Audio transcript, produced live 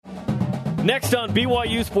Next on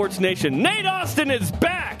BYU Sports Nation, Nate Austin is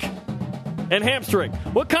back and hamstring.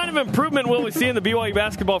 What kind of improvement will we see in the BYU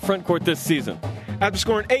basketball front court this season? After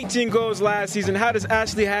scoring 18 goals last season, how does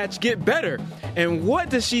Ashley Hatch get better? And what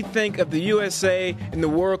does she think of the USA in the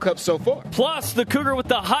World Cup so far? Plus, the Cougar with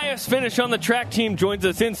the highest finish on the track team joins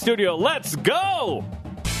us in studio. Let's go!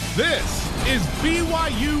 This is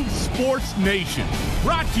BYU Sports Nation,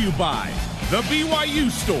 brought to you by The BYU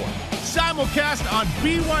Store. Simulcast on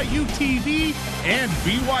BYU TV and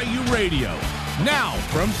BYU Radio. Now,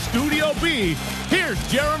 from Studio B, here's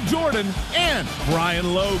Jerem Jordan and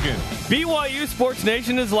Brian Logan. BYU Sports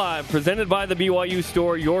Nation is live, presented by the BYU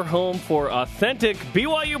Store, your home for authentic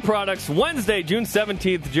BYU products. Wednesday, June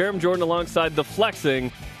 17th, Jerem Jordan alongside the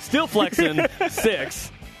still flexing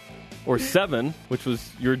 6 or 7, which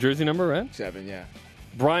was your jersey number, right? 7, yeah.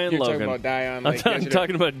 Brian Logan. Talking about Dion Lake I'm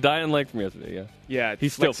talking about Dion Lake from yesterday, yeah. Yeah.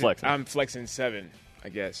 He's still flexing. I'm flexing 7, I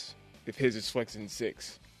guess, if his is flexing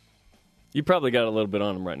 6. You probably got a little bit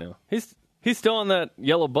on him right now. He's still on that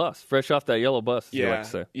yellow bus, fresh off that yellow bus, as you like to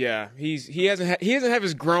say. Yeah. He hasn't have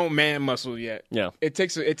his grown man muscle yet. Yeah. It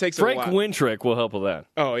takes a Frank while. Wintrick will help with that.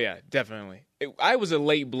 Oh, yeah, definitely. I was a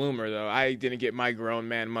late bloomer, though. I didn't get my grown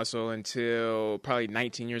man muscle until probably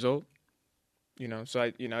 19 years old. You know,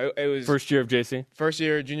 so it was first year of JC? First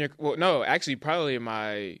year junior. Well, no, actually, probably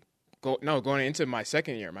going into my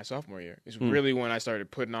second year, my sophomore year, is really when I started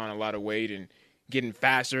putting on a lot of weight and getting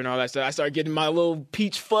faster and all that stuff. I started getting my little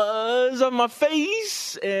peach fuzz on my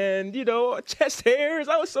face and, chest hairs.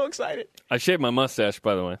 I was so excited. I shaved my mustache,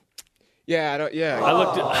 by the way. Yeah,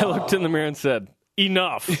 I looked in the mirror and said,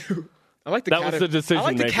 enough. I like the that was the decision I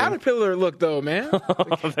like making. the caterpillar look, though, man.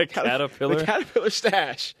 The caterpillar? The caterpillar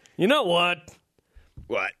stash. You know what?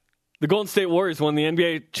 What? The Golden State Warriors won the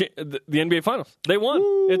NBA Finals. They won.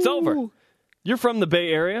 Woo. It's over. You're from the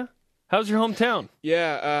Bay Area. How's your hometown?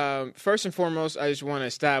 Yeah, first and foremost, I just want to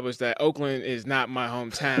establish that Oakland is not my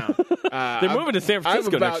hometown. They're moving to San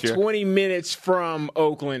Francisco next year. I'm about 20 minutes from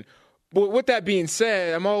Oakland. But with that being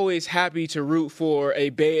said, I'm always happy to root for a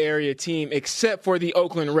Bay Area team except for the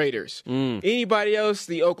Oakland Raiders. Anybody else,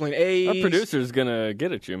 the Oakland A's. Our producer's going to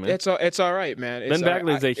get at you, man. It's all right, man. Ben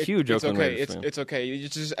Bagley's a huge Oakland Raiders fan. It's okay.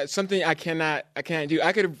 It's just something I can't do.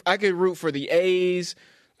 I could root for the A's,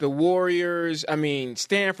 the Warriors,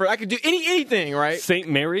 Stanford. I could do anything, right? St.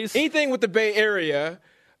 Mary's? Anything with the Bay Area.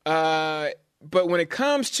 But when it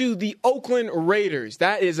comes to the Oakland Raiders,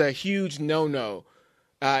 that is a huge no-no.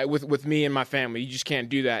 With me and my family. You just can't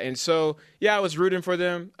do that. And so, yeah, I was rooting for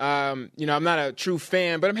them. I'm not a true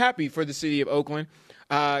fan, but I'm happy for the city of Oakland.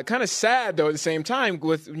 Kind of sad, though, at the same time,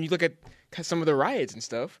 when you look at some of the riots and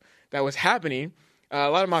stuff that was happening.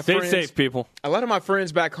 A lot of my friends, stay safe, people. A lot of my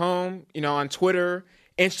friends back home, on Twitter,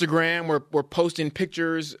 Instagram, were posting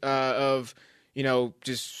pictures of,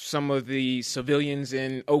 just some of the civilians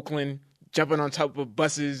in Oakland jumping on top of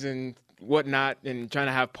buses and whatnot and trying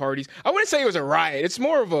to have parties. I wouldn't say it was a riot. It's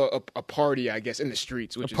more of a party, I guess, in the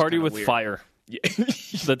streets. Which a party is with weird. Fire. Yeah.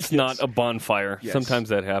 That's not a bonfire. Yes. Sometimes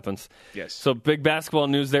that happens. Yes. So big basketball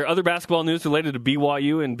news there. Other basketball news related to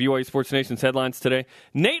BYU and BYU Sports Nation's headlines today.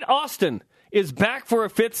 Nate Austin is back for a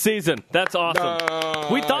 5th season. That's awesome.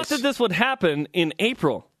 Nice. We thought that this would happen in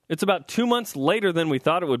April. It's about 2 months later than we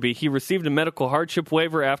thought it would be. He received a medical hardship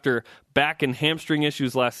waiver after back and hamstring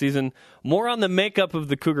issues last season. More on the makeup of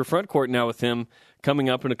the Cougar front court now with him coming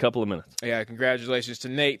up in a couple of minutes. Yeah, congratulations to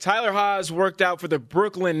Nate. Tyler Haws worked out for the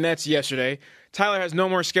Brooklyn Nets yesterday. Tyler has no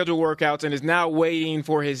more scheduled workouts and is now waiting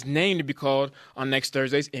for his name to be called on next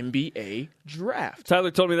Thursday's NBA draft.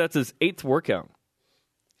 Tyler told me that's his 8th workout.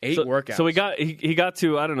 8 workouts. So he got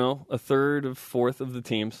to, I don't know, a third of 4th of the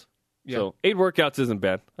teams. Yeah. So 8 workouts isn't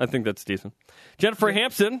bad. I think that's decent. Jennifer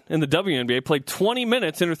Hampson in the WNBA played 20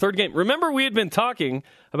 minutes in her 3rd game. Remember we had been talking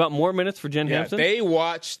about more minutes for Jen Hampson? They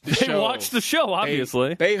watched the show. They watched the show,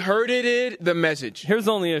 obviously. They heard the message. Here's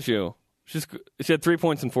the only issue. She had 3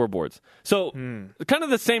 points and 4 boards. So kind of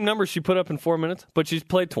the same numbers she put up in 4 minutes, but she's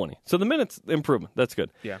played 20. So the minutes improvement. That's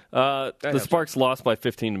good. Yeah. The Sparks lost by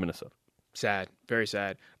 15 to Minnesota. Sad. Very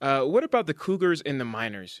sad. What about the Cougars in the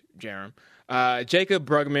minors, Jerem? Jacob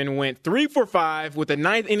Brugman went 3 for 5 with a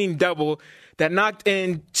 9th inning double that knocked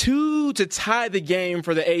in 2 to tie the game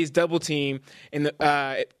for the A's double team in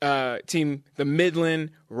the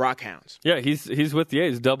Midland Rockhounds. Yeah, he's with the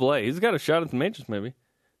A's, Double A. He's got a shot at the majors, maybe.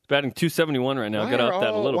 He's batting .271 right now. Got to up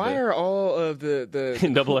that a little bit. Why are all of the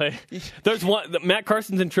in Double A? There's one. Matt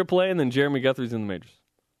Carson's in Triple A, and then Jeremy Guthrie's in the majors.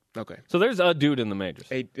 Okay. So there's a dude in the majors.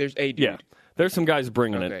 There's a dude. Yeah. There's some guys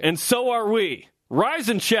bringing it. And so are we. Rise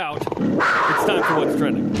and shout. It's time for What's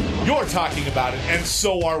Trending. You're talking about it, and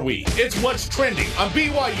so are we. It's What's Trending on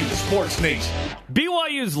BYU Sports Nation.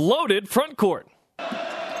 BYU's loaded front court.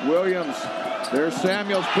 Williams, there's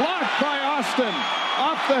Samuels, blocked by Austin,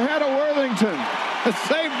 off the head of Worthington,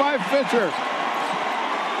 saved by Fisher.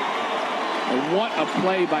 What a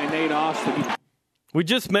play by Nate Austin. We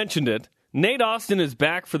just mentioned it. Nate Austin is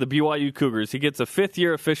back for the BYU Cougars. He gets a 5th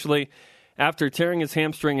year officially after tearing his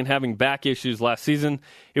hamstring and having back issues last season.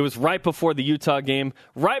 It was right before the Utah game.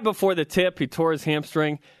 Right before the tip, he tore his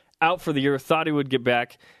hamstring, out for the year, thought he would get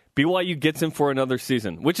back. BYU gets him for another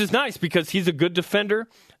season, which is nice because he's a good defender,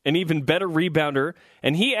 an even better rebounder,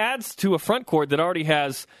 and he adds to a front court that already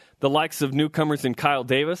has the likes of newcomers in Kyle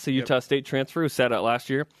Davis, a Utah State transfer who sat out last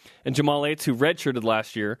year, and Jamal Yates, who redshirted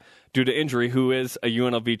last year due to injury, who is a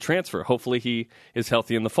UNLV transfer. Hopefully he is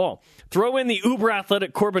healthy in the fall. Throw in the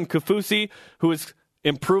uber-athletic Corbin Kaufusi, who is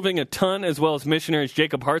improving a ton, as well as missionaries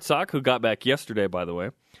Jacob Hartsock, who got back yesterday, by the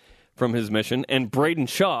way, from his mission, and Braden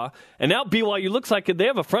Shaw. And now BYU looks like they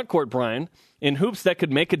have a front court, Brian, in hoops that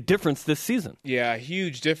could make a difference this season. Yeah,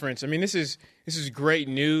 huge difference. I mean, this is great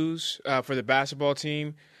news for the basketball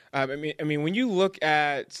team. I mean, when you look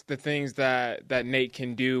at the things that Nate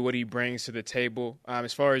can do, what he brings to the table,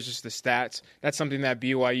 as far as just the stats, that's something that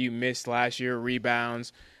BYU missed last year.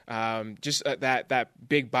 Rebounds, just that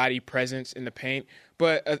big body presence in the paint.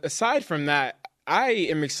 But aside from that, I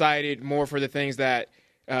am excited more for the things that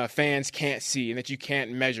fans can't see and that you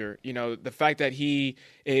can't measure. You know, the fact that he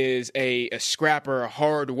is a scrapper, a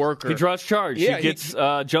hard worker. He draws charge. Yeah, he gets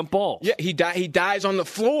jump balls. Yeah, he dies on the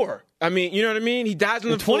floor. I mean, you know what I mean? He dies on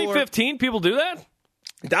the floor. In 2015, people do that?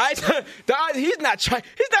 Dies. He's not trying.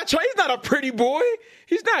 He's not a pretty boy.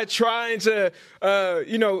 He's not trying to,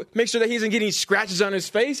 make sure that he isn't getting scratches on his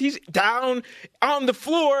face. He's down on the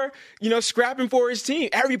floor, scrapping for his team.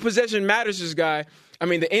 Every possession matters to this guy. I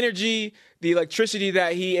mean, the energy, the electricity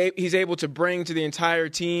that he's able to bring to the entire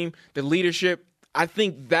team, the leadership, I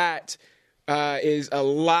think that is a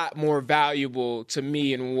lot more valuable to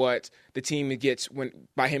me in what the team gets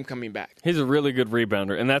by him coming back. He's a really good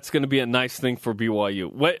rebounder, and that's going to be a nice thing for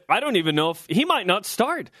BYU. I don't even know if he might not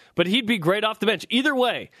start, but he'd be great off the bench. Either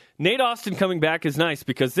way, Nate Austin coming back is nice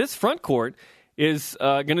because this front court is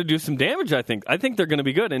going to do some damage, I think. I think they're going to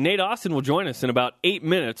be good, and Nate Austin will join us in about 8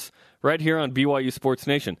 minutes right here on BYU Sports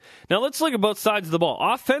Nation. Now, let's look at both sides of the ball.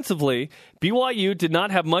 Offensively, BYU did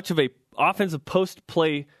not have much of a offensive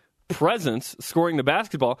post-play presence scoring the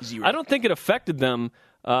basketball. Zero. I don't think it affected them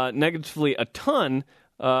negatively a ton,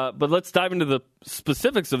 but let's dive into the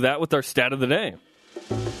specifics of that with our stat of the day.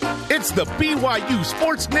 It's the BYU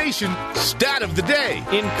Sports Nation stat of the day.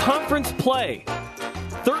 In conference play,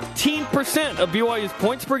 13% of BYU's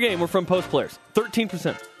points per game were from post players.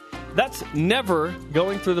 13%. That's never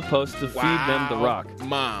going through the post to feed them the rock.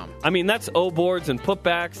 Mom. I mean, that's O boards and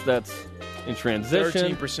putbacks. That's in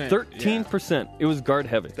transition. 13%. 13%. Yeah. It was guard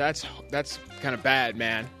heavy. That's kind of bad,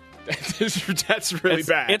 man. That's really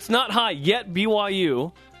bad. It's not high, yet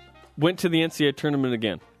BYU went to the NCAA tournament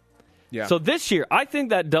again. Yeah. So this year, I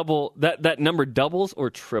think that number doubles or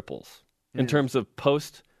triples in terms of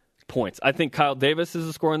post points. I think Kyle Davis is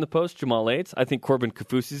a scorer in the post, Jamal Yates. I think Corbin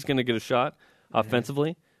Kaufusi is going to get a shot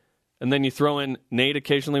offensively. And then you throw in Nate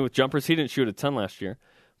occasionally with jumpers. He didn't shoot a ton last year.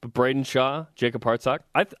 But Braden Shaw, Jacob Hartsock,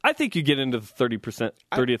 I think you get into the 30th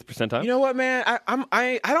percentile. You know what, man?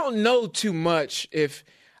 I don't know too much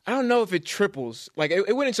I don't know if it triples. Like,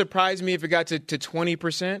 it wouldn't surprise me if it got to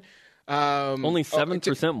 20%. Only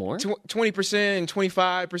 7% more? 20% and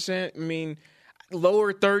 25%. I mean,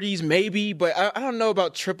 lower 30s maybe, but I don't know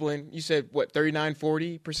about tripling. You said, what, 39,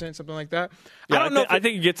 40%, something like that? Yeah, I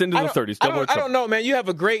think it gets into the 30s. I don't know, man. You have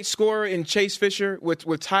a great scorer in Chase Fisher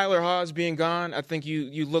with Tyler Haws being gone. I think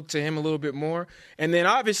you look to him a little bit more. And then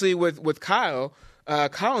obviously with Kyle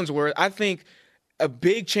Collinsworth, I think a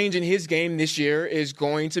big change in his game this year is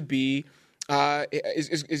going to be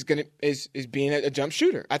is being a jump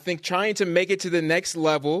shooter. I think trying to make it to the next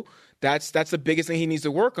level, that's the biggest thing he needs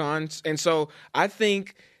to work on. And so I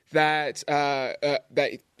think that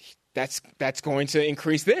that's going to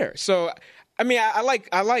increase there. So I mean, I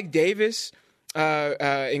like Davis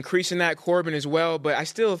increasing that, Corbin as well, but I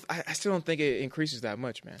still don't think it increases that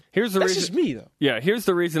much, man. That's just me though. Yeah, here's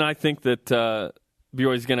the reason I think that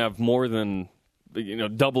BYU is going to have more than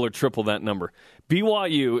double or triple that number.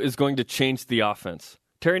 BYU is going to change the offense.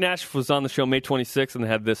 Terry Nash was on the show May 26th and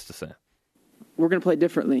had this to say. We're going to play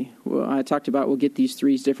differently. Well, I talked about we'll get these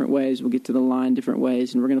threes different ways. We'll get to the line different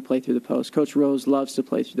ways, and we're going to play through the post. Coach Rose loves to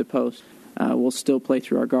play through the post. We'll still play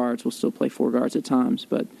through our guards. We'll still play four guards at times,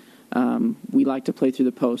 but we like to play through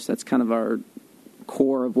the post. That's kind of our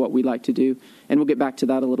core of what we like to do, and we'll get back to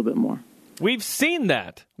that a little bit more. We've seen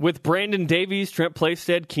that with Brandon Davies, Trent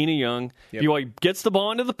Playstead, Keena Young. Yep. BYU gets the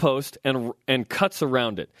ball into the post and cuts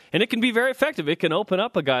around it. And it can be very effective. It can open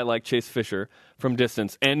up a guy like Chase Fisher from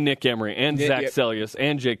distance, and Nick Emery, and Zach Sellius,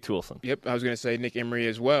 and Jake Toulson. Yep, I was going to say Nick Emery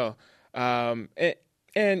as well. And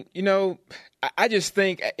you know, I just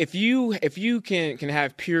think if you can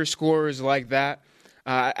have pure scorers like that,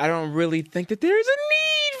 I don't really think that there's a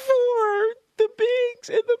need for the bigs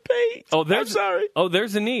and the pace. I'm sorry. Oh,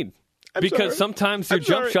 there's a need. Because sometimes your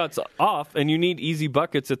jump shot's off and you need easy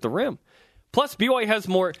buckets at the rim. Plus, BYU has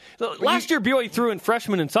more. Last year, BYU threw in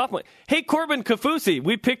freshmen and sophomore. Hey, Corbin Kafusi,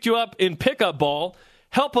 we picked you up in pickup ball.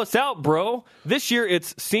 Help us out, bro. This year,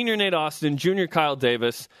 it's senior Nate Austin, junior Kyle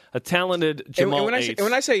Davis, a talented Jamal Yates. And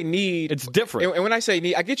when I say need, it's different. And when I say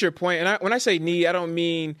need, I get your point. And when I say need, I don't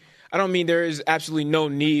mean there is absolutely no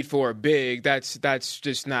need for a big. That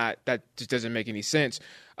just doesn't make any sense.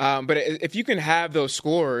 But if you can have those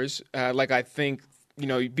scorers, like I think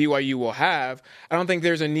BYU will have, I don't think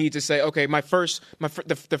there's a need to say, okay,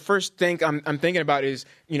 the first thing I'm thinking about is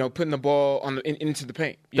putting the ball into the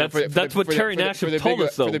paint. That's what Terry Nash told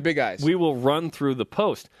us, though. For the big guys, we will run through the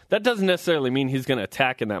post. That doesn't necessarily mean he's going to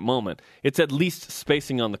attack in that moment. It's at least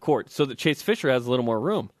spacing on the court so that Chase Fisher has a little more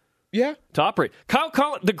room. Yeah, to operate. Kyle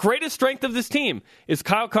Collins, the greatest strength of this team is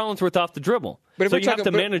Kyle Collinsworth off the dribble. But so you have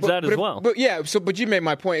to manage that as well. But you made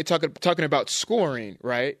my point talking about scoring,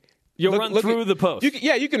 right? You run through the post.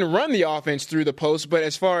 You can run the offense through the post, but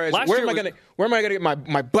as far as where am I going to get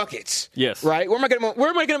my buckets? Yes. Right? Where is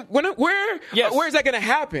that going to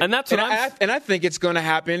happen? And that's I think it's going to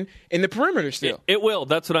happen in the perimeter still. It will.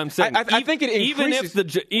 That's what I'm saying. I think it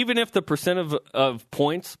increases. Even if the percent of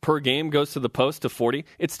points per game goes to the post to 40,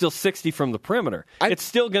 it's still 60 from the perimeter. It's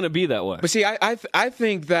still going to be that way. But see, I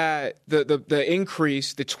think that the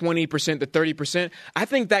increase, the 20%, the 30%, I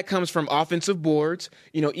think that comes from offensive boards,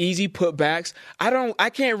 easy putbacks. I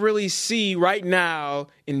can't really see right now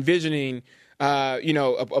envisioning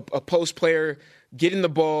a post player getting the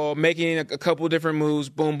ball, making a couple different moves,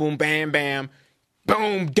 boom, boom, bam, bam,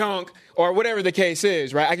 boom, dunk, or whatever the case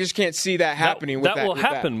is, right? I just can't see that happening. That will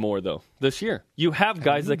happen more, though, this year. You have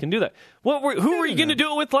guys that can do that. Who were you going to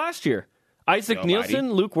do it with last year? Isaac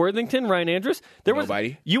Nielsen, Luke Worthington, Ryan Andrews.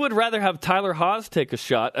 Nobody. You would rather have Tyler Haws take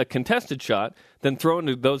a contested shot, than throw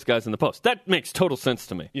into those guys in the post. That makes total sense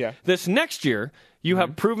to me. Yeah. This next year, you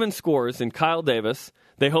have proven scorers in Kyle Davis.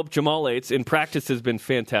 They hope Jamal Yates in practice has been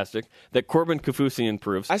fantastic, that Corbin Kafusi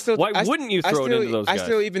improves. Why wouldn't you throw it into those guys? I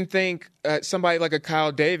still even think somebody like a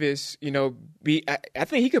Kyle Davis, I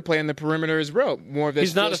think he could play on the perimeter as well. More of this.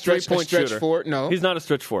 He's not a three-point stretch forward. No, he's not a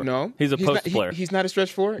stretch forward. No, he's a post player. He's not a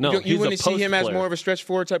stretch forward. No, you wouldn't see him as more of a stretch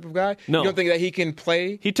forward type of guy. No, you don't think that he can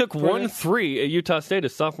play. He took 1-3 at Utah State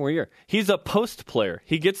his sophomore year. He's a post player.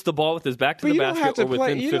 He gets the ball with his back to the basket or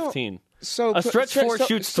within 15. So a stretch four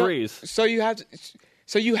shoots threes. So you have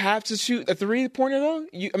to shoot a 3-pointer though.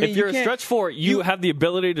 If you're a stretch four, you have the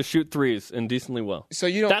ability to shoot threes and decently well. So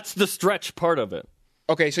you don't. That's the stretch part of it.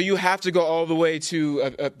 Okay, so you have to go all the way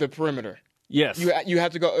to the perimeter. Yes. You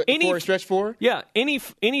have to go for a stretch four? Yeah,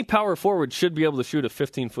 any power forward should be able to shoot a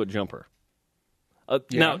 15-foot jumper.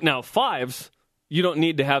 Now fives, you don't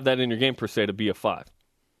need to have that in your game per se to be a five.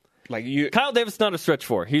 Kyle Davis is not a stretch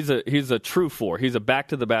four. He's a true four. He's a back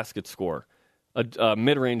to the basket scorer, a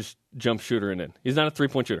mid-range jump shooter and in. He's not a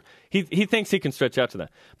 3-point shooter. He thinks he can stretch out to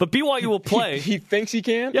that. But BYU will play. He thinks he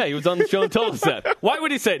can? Yeah, he was on the show and told us that. Why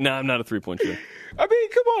would he say, "No, I'm not a 3-point shooter"? I mean,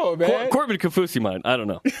 come on, man. Corbin Kafusi might. I don't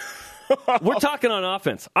know. We're talking on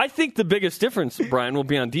offense. I think the biggest difference, Brian, will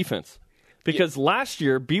be on defense. Because last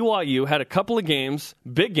year, BYU had a couple of games,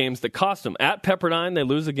 big games, that cost them. At Pepperdine, they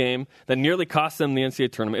lose a game that nearly cost them the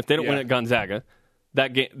NCAA tournament. If they don't win at Gonzaga,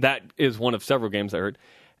 that is one of several games I heard.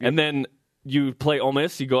 And then you play Ole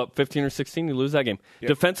Miss, you go up 15 or 16, you lose that game. Yep.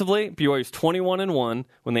 Defensively, BYU's 21-1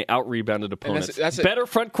 when they out-rebounded opponents. Better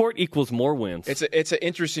front court equals more wins. It's an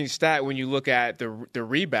interesting stat when you look at the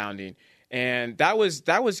rebounding, and that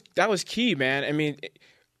was key, man. I mean,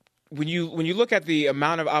 when you look at the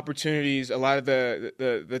amount of opportunities a lot of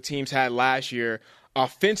the teams had last year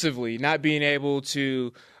offensively, not being able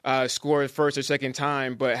to score the first or second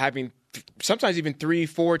time, but having sometimes even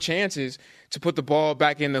 3-4 chances to put the ball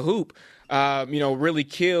back in the hoop, really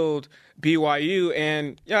killed BYU.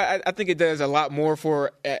 And I think it does a lot more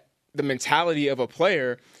for the mentality of a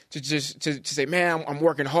player to say, man, I'm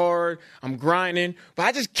working hard, I'm grinding, but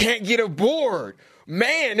I just can't get a board.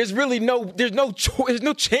 Man, there's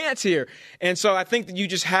no chance here. And so I think that you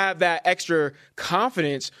just have that extra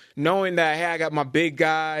confidence knowing that, hey, I got my big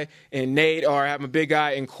guy in Nate, or I have my big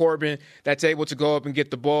guy in Corbin that's able to go up and get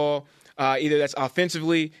the ball. Either that's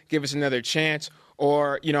offensively, give us another chance,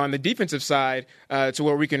 or on the defensive side to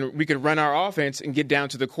where we can run our offense and get down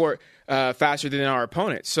to the court faster than our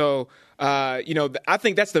opponent. So I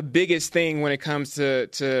think that's the biggest thing when it comes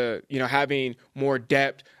to having more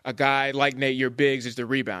depth. A guy like Nate, your bigs, is the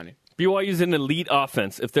rebounding. BYU's an elite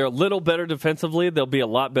offense. If they're a little better defensively, they'll be a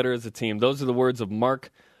lot better as a team. Those are the words of Mark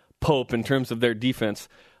Pope in terms of their defense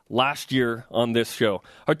last year on this show.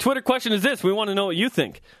 Our Twitter question is this. We want to know what you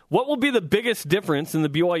think. What will be the biggest difference in the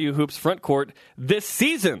BYU Hoops front court this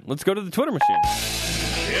season? Let's go to the Twitter machine.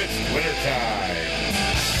 It's Twitter time.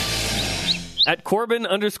 At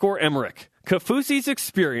Corbin_Emmerich, Kafusi's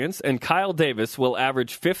experience and Kyle Davis will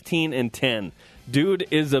average 15 and 10. Dude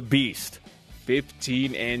is a beast.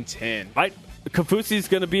 15 and 10. Kafusi's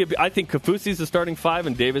going to be I think Kafusi's the starting 5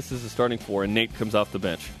 and Davis is the starting 4, and Nate comes off the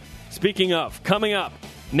bench. Speaking of, coming up,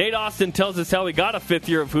 Nate Austin tells us how he got a 5th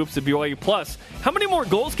year of hoops at BYU. Plus, how many more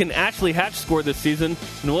goals can Ashley Hatch score this season?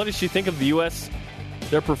 And what does she think of the U.S.,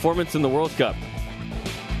 their performance in the World Cup?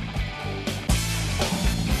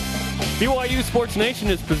 BYU Sports Nation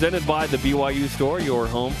is presented by the BYU Store, your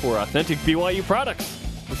home for authentic BYU products.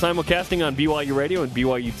 We're simulcasting on BYU Radio and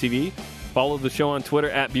BYU TV. Follow the show on Twitter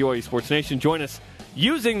at BYU Sports Nation. Join us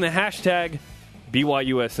using the hashtag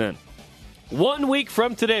BYUSN. 1 week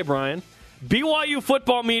from today, Brian, BYU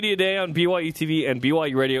Football Media Day on BYU TV and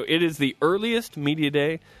BYU Radio. It is the earliest media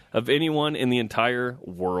day of anyone in the entire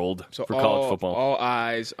world for college football. All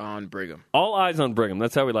eyes on Brigham. All eyes on Brigham.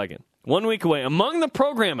 That's how we like it. 1 week away. Among the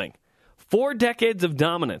programming, 4 decades of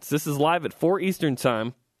dominance. This is live at 4 Eastern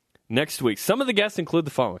Time next week. Some of the guests include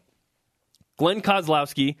the following: Glenn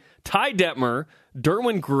Kozlowski, Ty Detmer,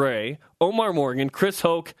 Derwin Gray, Omar Morgan, Chris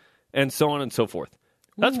Hoke, and so on and so forth.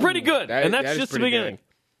 That's pretty good. And that's just the beginning.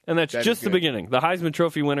 And that's just the beginning. The Heisman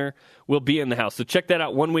Trophy winner will be in the house. So check that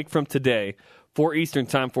out 1 week from today, 4 Eastern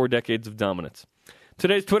Time, 4 decades of dominance.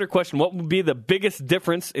 Today's Twitter question: what will be the biggest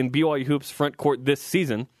difference in BYU Hoops front court this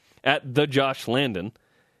season? At the Josh Landon.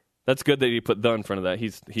 That's good that he put the in front of that.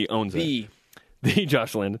 He owns it. The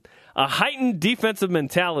Josh Landon. A heightened defensive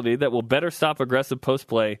mentality that will better stop aggressive post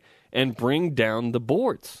play and bring down the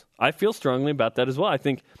boards. I feel strongly about that as well. I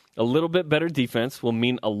think a little bit better defense will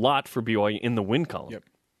mean a lot for BYU in the win column. Yep.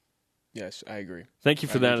 Yes, I agree. Thank you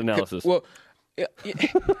for that analysis. Well, I'm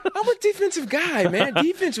a defensive guy, man.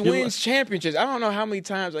 Defense wins championships. I don't know how many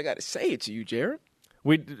times I got to say it to you, Jared.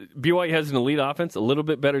 BYU has an elite offense, a little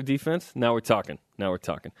bit better defense. Now we're talking.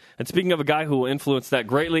 And speaking of a guy who will influence that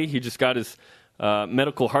greatly, he just got his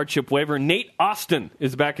medical hardship waiver. Nate Austin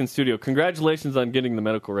is back in studio. Congratulations on getting the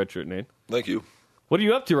medical red shirt, Nate. Thank you. What are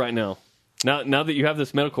you up to right now? Now that you have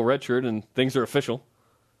this medical red shirt and things are official.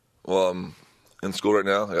 Well, I'm in school right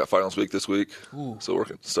now. I got finals week this week. Ooh. So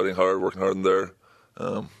studying hard, working hard in there.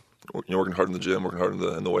 Working hard in the gym, working hard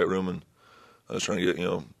in the weight room, and I was trying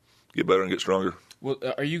to get better and get stronger. Well,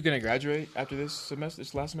 are you going to graduate after this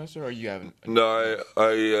last semester, or you haven't? No,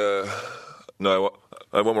 I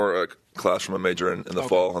have one more class for my major in the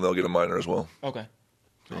fall, and they'll get a minor as well. Okay.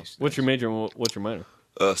 Nice. What's your major and what's your minor?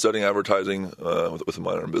 Studying advertising with a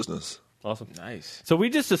minor in business. Awesome. Nice. So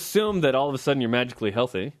we just assumed that all of a sudden you're magically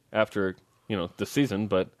healthy after the season,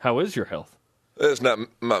 but how is your health? It's not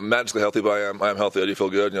magically healthy, but I am healthy. I do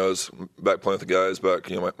feel good. I was back playing with the guys.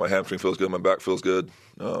 My hamstring feels good. My back feels good.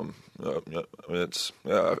 I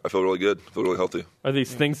feel really good. I feel really healthy. Are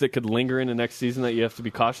these things that could linger in the next season that you have to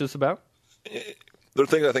be cautious about? They're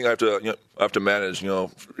things I think I have to manage.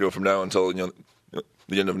 From now until the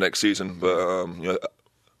end of next season. But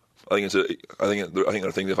I think there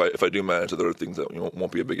are things if I do manage it, there are things that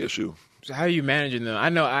won't be a big issue. So how are you managing them? I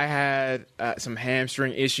know I had some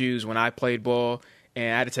hamstring issues when I played ball,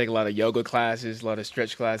 and I had to take a lot of yoga classes, a lot of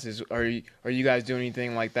stretch classes. Are you guys doing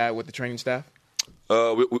anything like that with the training staff?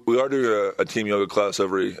 We are doing a team yoga class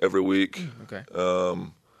every week. Okay.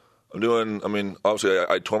 I'm doing. Obviously,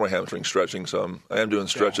 I tore my hamstring stretching, so I am doing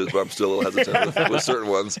stretches, but I'm still a little hesitant with certain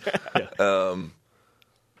ones.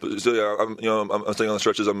 But still, I'm staying on the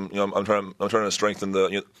stretches. I'm trying to strengthen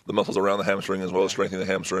the muscles around the hamstring as well as strengthening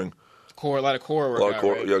the hamstring. A lot of core work. A lot of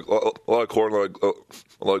core, right? A lot of core,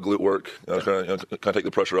 a lot of glute work. Kind of take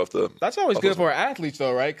the pressure off the. That's always good for athletes,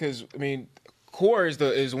 though, right? Because core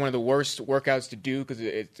is one of the worst workouts to do because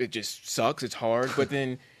it just sucks. It's hard, but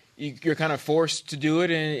then you're kind of forced to do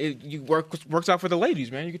it, and it works out for the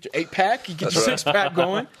ladies, man. You get your 8-pack, you get your 6-pack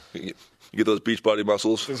going. You get those beach body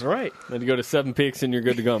muscles. That's right. Then you go to 7 Peaks and you're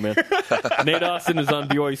good to go, man. Nate Austin is on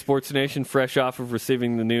BYU Sports Nation, fresh off of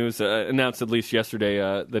receiving the news, announced at least yesterday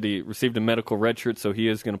that he received a medical red shirt, so he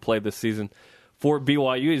is going to play this season for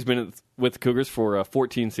BYU. He's been with the Cougars for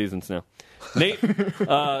 14 seasons now. Nate,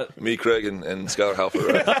 me, Craig, and Skylar Halford.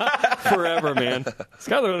 Right? Forever, man.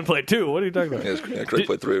 Skylar only played 2. What are you talking about? Yeah, Craig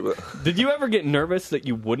played 3. But did you ever get nervous that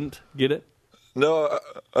you wouldn't get it? No,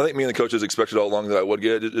 I think me and the coaches expected all along that I would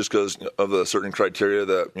get it, just because of the certain criteria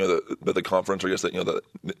that that the conference, or I guess that the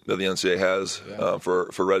NCAA has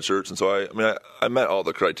for red shirts, and so I met all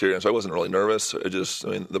the criteria, so I wasn't really nervous.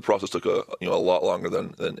 The process took a lot longer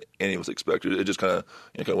than any was expected. It just kind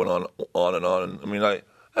of went on and on, and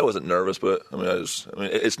I wasn't nervous, but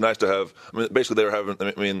it's nice to have. Basically they were having.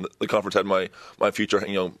 The conference had my future,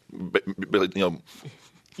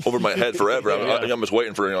 over my head forever. I'm just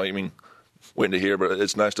waiting for waiting to hear, but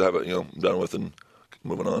it's nice to have it, done with and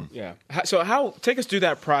moving on. Yeah. So take us through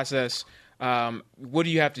that process. What do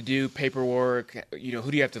you have to do? Paperwork. Who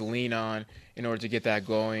do you have to lean on in order to get that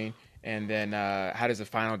going? And then how does the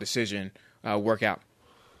final decision work out?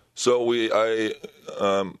 So I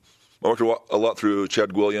worked a lot through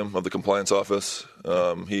Chad William of the compliance office.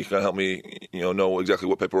 He kind of helped me, know exactly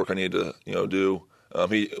what paperwork I need to, do.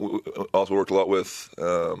 He also worked a lot with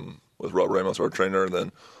Rob Ramos, our trainer, and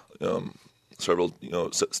then several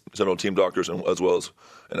team doctors, and as well as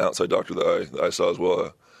an outside doctor that I saw as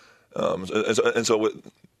well. And so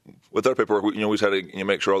with our paperwork, we just had to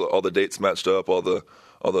make sure all the dates matched up, all the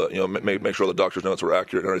make sure all the doctor's notes were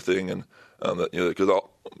accurate and everything, and because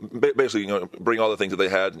basically bring all the things that they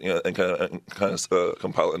had and kind of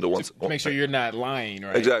compile it into one. Make sure you're not lying,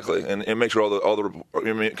 right? Exactly, and make sure all the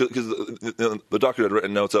because the doctor had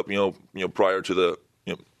written notes up prior to the.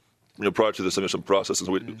 Prior to the submission process,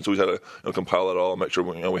 so we had to compile it all, make sure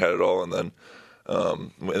we had it all, and then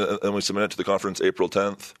we submitted it to the conference April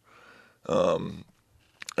 10th. And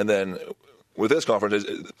then with this conference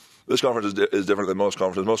is different than most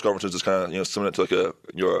conferences. Most conferences just kind of submit it to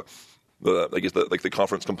the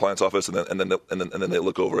conference compliance office, and then they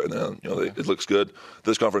look over it, and then it looks good.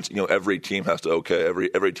 This conference, every team has to okay.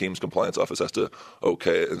 Every team's compliance office has to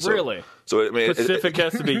okay it. And so, really? So Pacific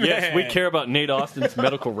has to be yes. We care about Nate Austin's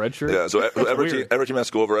medical red shirt. Yeah. So every team has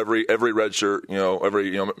to go over every red shirt.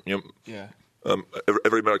 Every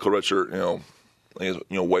medical red shirt.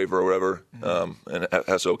 Waiver or whatever, and it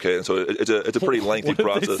has to okay. And so it's a pretty lengthy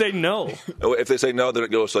process. If they say no? If they say no, then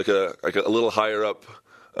it goes like a little higher up.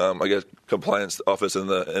 I guess compliance office in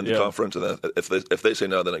the conference, and then if they say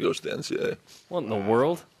no, then it goes to the NCAA. What in the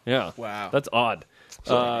world? Yeah, wow, that's odd.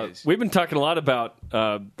 We've been talking a lot about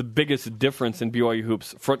the biggest difference in BYU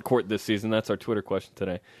hoops front court this season. That's our Twitter question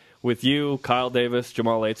today. With you, Kyle Davis,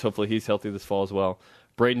 Jamal Yates. Hopefully he's healthy this fall as well.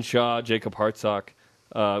 Braden Shaw, Jacob Hartsock,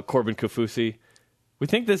 Corbin Kaufusi. We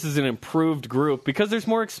think this is an improved group because there's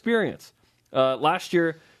more experience. Last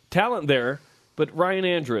year, talent there. But Ryan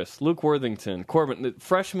Andrus, Luke Worthington, Corbin,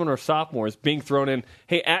 freshmen or sophomores being thrown in,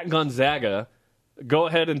 hey, at Gonzaga, go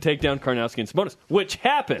ahead and take down Karnowski and Sabonis, which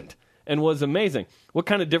happened and was amazing. What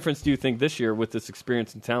kind of difference do you think this year with this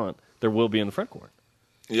experience and talent there will be in the front court?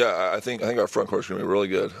 Yeah, I think our front court is going to be really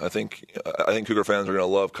good. I think Cougar fans are going to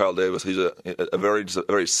love Kyle Davis. He's a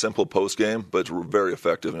very simple post game, but it's very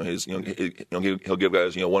effective. He'll give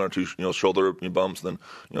guys one or two shoulder bumps, then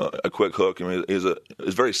a quick hook.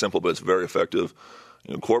 It's very simple, but it's very effective.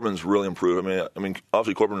 Corbin's really improved.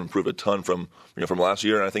 Obviously Corbin improved a ton from last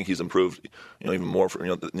year, and I think he's improved even more for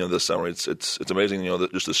this summer. It's amazing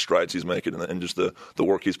just the strides he's making and just the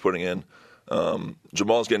work he's putting in.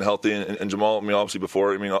 Jamal's getting healthy, and Jamal, obviously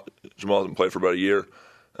before, Jamal hasn't played for about a year,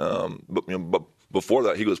 but before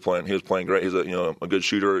that he was playing great. He's a good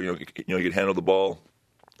shooter. He can handle the ball.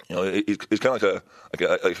 He's kind of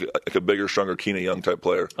like a bigger, stronger Keena Young type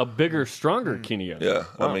player. A bigger, stronger Keena Young. Yeah,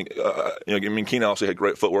 wow. Keena also had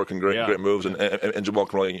great footwork and great moves, and Jamal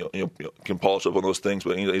can really can polish up on those things.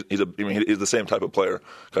 But he's the same type of player.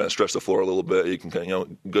 Kind of stretch the floor a little bit. He can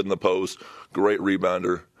good in the post, great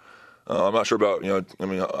rebounder. I'm not sure about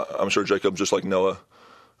I'm sure Jacob's just like Noah.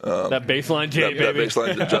 That baseline J, baby. That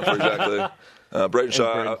baseline jumper, exactly. Braden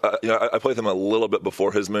Shaw, I played him a little bit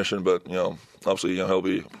before his mission, but obviously he'll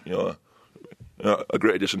be a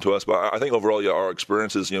great addition to us. But I think overall, our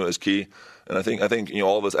experience is key, and I think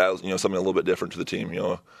all of us add something a little bit different to the team.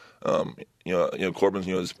 Corbin's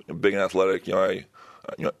is big and athletic. I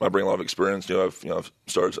bring a lot of experience. I've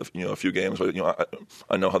started a few games, but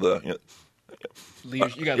I know how the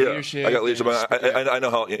you got leadership. I got leadership. I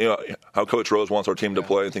know how Coach Rose wants our team to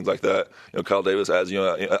play and things like that. Kyle Davis adds.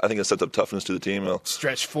 I think it sets up toughness to the team.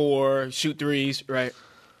 Stretch 4, shoot 3s, right?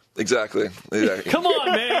 Exactly. Come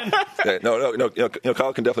on, man. Yeah, no.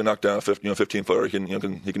 Kyle can definitely knock down a 15-footer.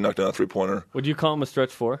 He can knock down a 3-pointer. Would you call him a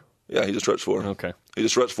stretch 4? Yeah, he's a stretch 4. Okay. He's a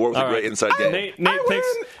stretch 4 with a great inside game. Nate,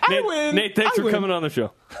 win. Nate, thanks for coming on the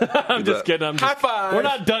show. I'm just kidding. High five. We're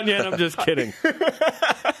not done yet. I'm just kidding.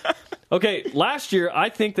 Okay, last year, I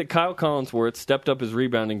think that Kyle Collinsworth stepped up his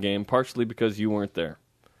rebounding game partially because you weren't there.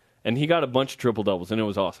 And he got a bunch of triple-doubles, and it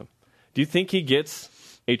was awesome. Do you think he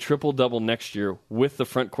gets a triple-double next year with the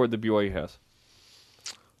front court that BYU has?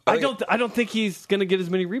 I don't think he's going to get as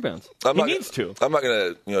many rebounds. He needs to. I'm not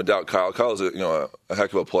going to doubt Kyle. Kyle's a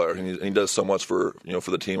heck of a player, and he does so much for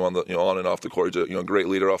the team on the on and off the court. He's a great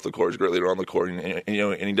leader off the court. He's a great leader on the court, and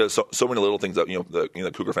he does so many little things that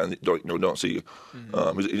that Cougar fans don't see.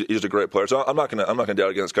 He's just a great player. So I'm not going to doubt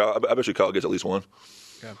against Kyle. I bet you Kyle gets at least one.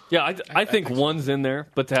 Yeah, I think one's in there,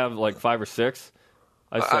 but to have like 5 or 6.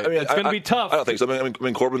 It's going to be tough. I don't think so. I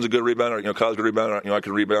mean, Corbin's a good rebounder. Kyle's a good rebounder. I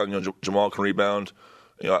can rebound. Jamal can rebound.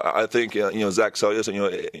 I think Zach Sellius,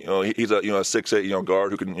 he's a 6'8"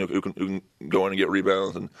 guard who can go in and get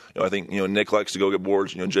rebounds, and I think Nick likes to go get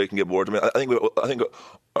boards. Jay can get boards. I mean, I think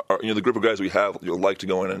the group of guys we have like to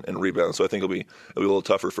go in and rebound. So I think it'll be a little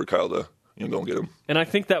tougher for Kyle to go and get him. And I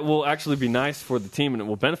think that will actually be nice for the team, and it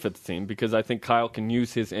will benefit the team because I think Kyle can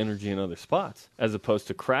use his energy in other spots as opposed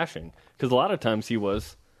to crashing. Because a lot of times he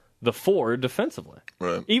was the 4 defensively,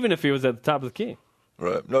 right? Even if he was at the top of the key,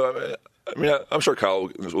 right? No, I'm sure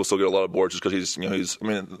Kyle will still get a lot of boards just because he's. I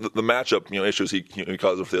mean, the matchup issues he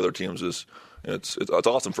causes for the other teams is it's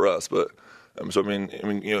awesome for us, but so I mean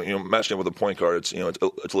matching up with a point guard, it's it's a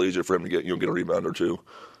little easier for him to get get a rebound or 2.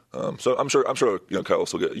 So I'm sure Kyle will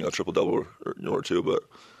still get a triple double or 2, but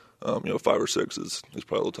 5 or 6 is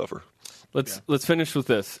probably a little tougher. Let's finish with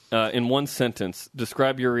this. In one sentence,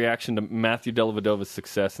 describe your reaction to Matthew Dellavedova's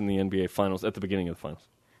success in the NBA Finals at the beginning of the Finals.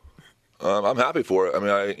 I'm happy for it. I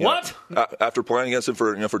mean, after playing against him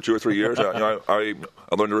for 2 or 3 years, I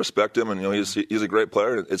learned to respect him, and he's a great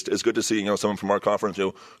player. It's good to see someone from our conference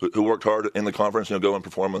who worked hard in the conference go and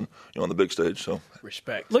perform on the big stage. So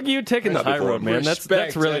respect. Look at you taking the high road, man. That's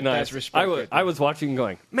really nice. That's I was watching and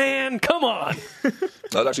going, man, come on. I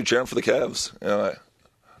was actually cheering for the Cavs.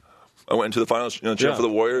 I went into the finals, cheering for the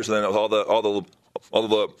Warriors, and then all the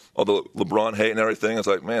LeBron hate and everything. It's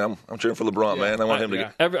like, man, I'm cheering for LeBron, man. I want him to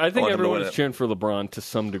get. I think everyone is cheering for LeBon to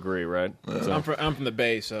some degree, right? Yeah. So. I'm from the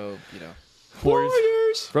Bay, so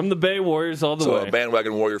Warriors from the Bay, Warriors all the way. So a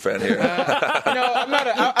bandwagon Warrior fan here. I'm not.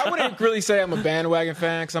 I wouldn't really say I'm a bandwagon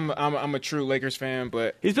fan because I'm a true Lakers fan.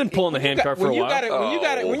 But he's been pulling the handcart for a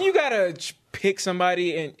while. When you gotta pick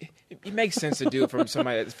somebody and. It makes sense to do it from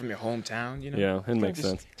somebody that's from your hometown, Yeah, it makes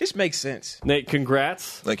sense. Just makes sense. Nate,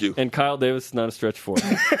 congrats. Thank you. And Kyle Davis is not a stretch 4.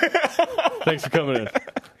 Thanks for coming in.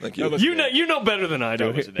 Thank you. You know better than I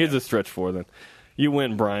do. He's a stretch 4 then. You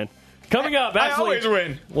win, Brian. Coming up, I always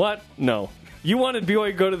win. What? No. You wanted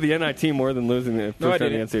BYU to go to the NIT more than losing the first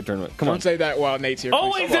round of the NCAA tournament. Come on. Don't say that while Nate's here.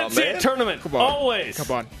 Always NCAA tournament. Come on. Always.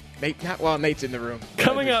 Come on. Nate, not while Nate's in the room.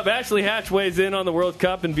 Coming up, Ashley Hatch weighs in on the World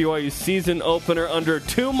Cup and BYU's season opener under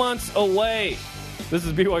 2 months away. This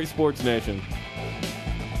is BYU Sports Nation.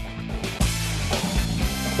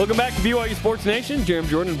 Welcome back to BYU Sports Nation. Jeremy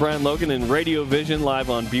Jordan and Brian Logan in Radio Vision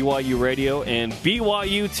live on BYU Radio and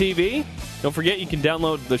BYU TV. Don't forget you can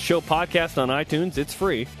download the show podcast on iTunes. It's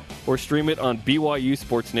free. Or stream it on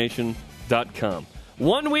BYUSportsNation.com.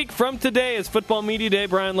 1 week from today is Football Media Day,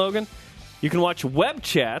 Brian Logan. You can watch web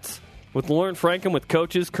chats with Lauren Franken with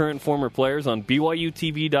coaches, current and former players on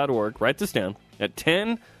BYUTV.org. Write this down at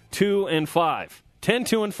 10, 2, and 5. 10,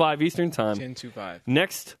 2, and 5 Eastern Time. 10, 2, 5.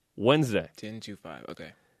 Next Wednesday. 10, 2, 5.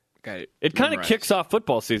 Okay. Got it. It kind of kicks off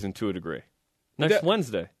football season to a degree. Next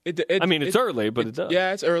Wednesday. It's early, but it does.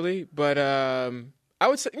 Yeah, it's early, but I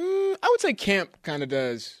would say camp kind of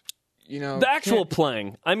does. The actual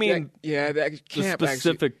playing. I mean, the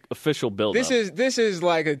specific official build-up. This is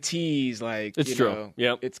like a tease. Like it's true.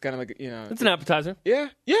 Yep. It's kind of like it's an appetizer. Yeah.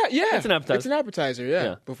 It's an appetizer. It's an appetizer.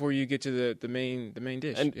 Yeah. Before you get to the main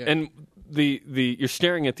dish. And the you're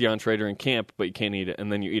staring at the entree during camp, but you can't eat it,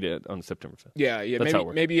 and then you eat it on September 5th. Yeah.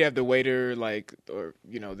 Maybe you have the waiter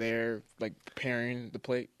there preparing the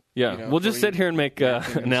plate. Yeah, we'll just sit here and make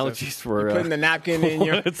analogies for putting the napkin in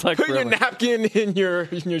your. It's like putting your napkin in your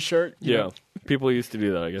shirt. Yeah, people used to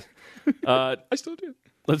do that, I guess. I still do.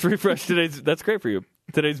 Let's refresh today's. That's great for you.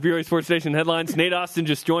 Today's BYU Sports Nation headlines. Nate Austin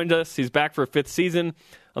just joined us. He's back for a 5th season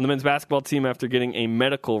on the men's basketball team after getting a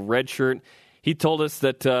medical red shirt. He told us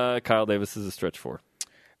that Kyle Davis is a stretch 4.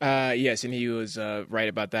 Yes, and he was right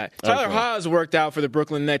about that. Tyler Haws worked out for the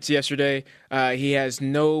Brooklyn Nets yesterday. He has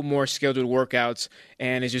no more scheduled workouts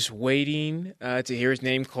and is just waiting to hear his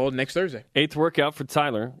name called next Thursday. 8th workout for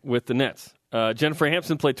Tyler with the Nets. Jennifer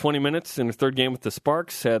Hampson played 20 minutes in her 3rd game with the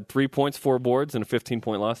Sparks, had 3 points, 4 boards, and a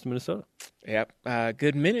 15-point loss to Minnesota. Yep.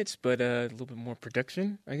 Good minutes, but a little bit more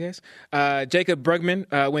production, I guess. Jacob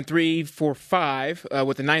Brugman went 3 for 5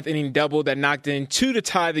 with the ninth inning double that knocked in 2 to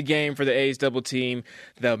tie the game for the A's double team,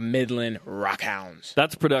 the Midland Rockhounds.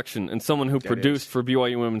 That's production. And someone who produced for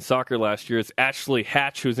BYU women's soccer last year is Ashley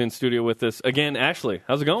Hatch, who's in studio with us. Again, Ashley,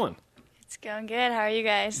 how's it going? It's going good. How are you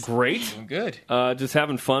guys? Great. Doing good. Just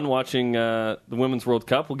having fun watching the Women's World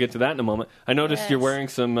Cup. We'll get to that in a moment. I noticed you're wearing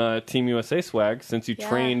some Team USA swag since you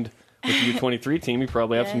trained with the U23 team. You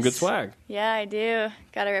probably have some good swag. Yeah, I do.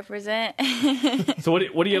 Got to represent. So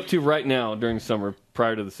what are you up to right now during summer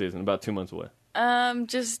prior to the season? About 2 months away.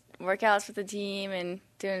 Just workouts with the team and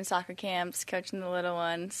doing soccer camps, coaching the little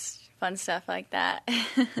ones, fun stuff like that.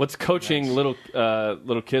 What's coaching little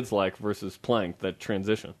kids like versus playing, that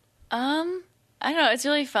transition? I don't know. It's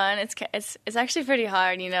really fun. It's actually pretty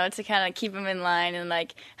hard, to kind of keep them in line and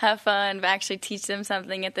like have fun, but actually teach them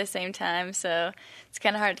something at the same time. So it's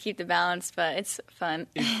kind of hard to keep the balance, but it's fun.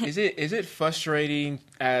 Is it frustrating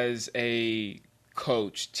as a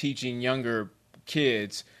coach teaching younger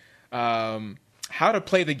kids how to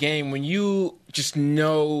play the game when you just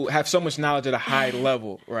have so much knowledge at a high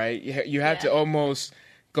level, right? You have to almost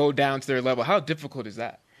go down to their level. How difficult is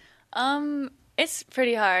that? It's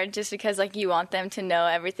pretty hard just because you want them to know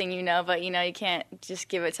everything but you can't just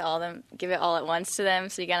give it all at once to them,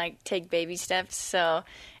 so you gotta take baby steps. So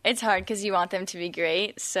it's hard because you want them to be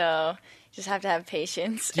great, so you just have to have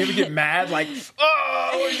patience. Do you ever get mad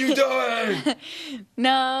oh, what are you doing?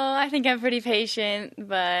 No, I think I'm pretty patient,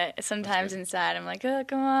 but sometimes inside I'm like, oh,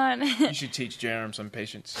 come on. You should teach Jerem some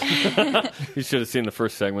patience. You should have seen the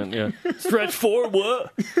first segment. Yeah, stretch forward.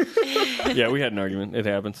 What? Yeah, we had an argument. It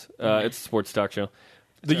happens. It's a sports talk show.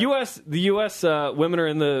 The U.S. Women are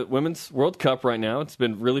in the Women's World Cup right now. It's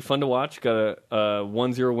been really fun to watch. Got a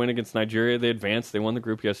 1-0 win against Nigeria. They advanced. They won the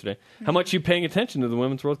group yesterday. How much are you paying attention to the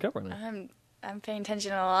Women's World Cup right now? I'm paying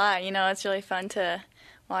attention a lot. It's really fun to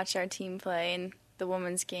watch our team play and the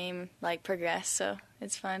women's game progress. So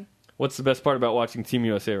it's fun. What's the best part about watching Team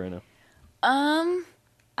USA right now?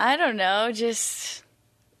 I don't know. Just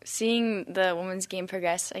seeing the women's game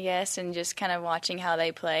progress, I guess, and just kind of watching how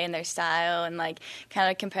they play and their style and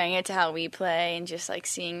kind of comparing it to how we play and just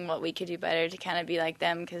seeing what we could do better to kind of be like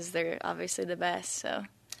them because they're obviously the best. So,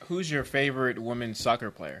 who's your favorite women's soccer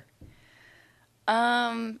player?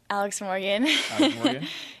 Alex Morgan. Alex Morgan?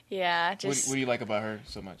 Yeah. What do you like about her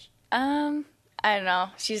so much? I don't know.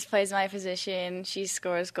 She just plays my position. She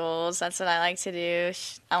scores goals. That's what I like to do.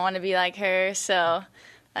 I want to be like her, so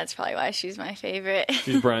that's probably why she's my favorite.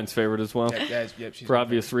 She's Brian's favorite as well, she's for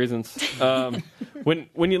obvious reasons. When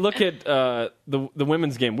you look at the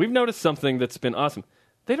women's game, we've noticed something that's been awesome.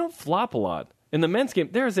 They don't flop a lot. In the men's game,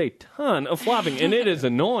 there's a ton of flopping, and it is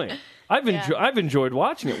annoying. I've enjoyed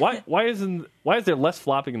watching it. Why is there less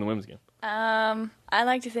flopping in the women's game? I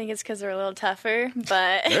like to think it's because they're a little tougher,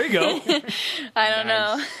 but there you go. I don't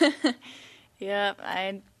know. Yep,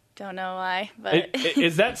 I don't know why. But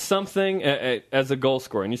is that something as a goal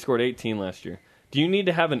scorer? And you scored 18 last year. Do you need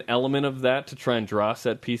to have an element of that to try and draw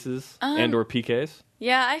set pieces and or PKs?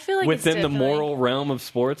 Yeah, I feel like within the moral realm of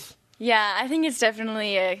sports. Yeah, I think it's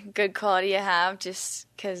definitely a good quality to have just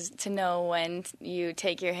because to know when you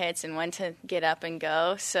take your hits and when to get up and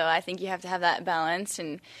go. So I think you have to have that balance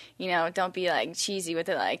and, don't be cheesy with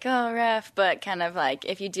it oh, ref, but kind of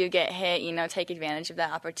if you do get hit, take advantage of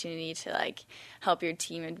that opportunity to help your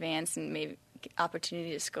team advance and maybe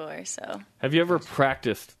opportunity to score. So have you ever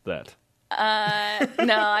practiced that? No,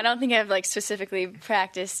 I don't think I've specifically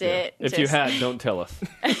practiced it. If you had, don't tell us.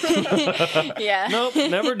 Yeah. Nope,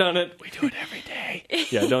 never done it. We do it every day.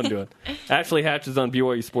 Yeah, don't do it. Ashley Hatch is on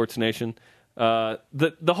BYU Sports Nation.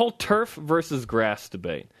 The whole turf versus grass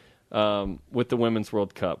debate with the Women's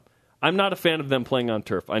World Cup. I'm not a fan of them playing on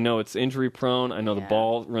turf. I know it's injury prone. I know the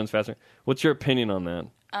ball runs faster. What's your opinion on that?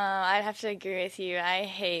 I'd have to agree with you. I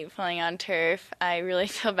hate playing on turf. I really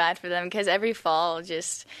feel bad for them because every fall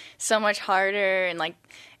just so much harder and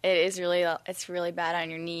it's really bad on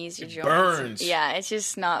your knees, your joints. Burns. Yeah, it's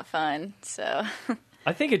just not fun. So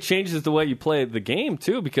I think it changes the way you play the game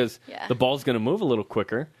too because the ball's going to move a little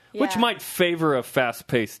quicker, which might favor a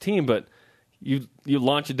fast-paced team. But you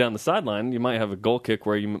launch it down the sideline, you might have a goal kick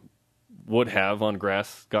where you would have on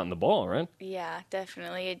grass gotten the ball, right? Yeah,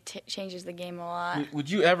 definitely. It changes the game a lot. Would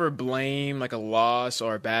you ever blame a loss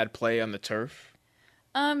or a bad play on the turf?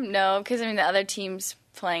 No, because the other team's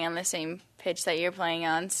playing on the same pitch that you're playing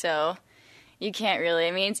on, so you can't really.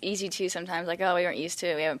 It's easy to sometimes we weren't used to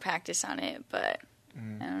it, we haven't practiced on it, but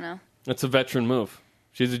I don't know. It's a veteran move.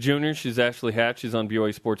 She's a junior. She's Ashley Hatch. She's on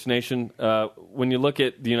BYU Sports Nation. When you look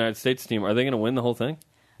at the United States team, are they going to win the whole thing?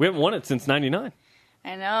 We haven't won it since '99.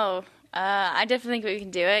 I know. I definitely think we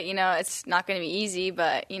can do it. It's not going to be easy,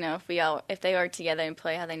 but if they work together and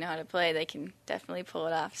play how they know how to play, they can definitely pull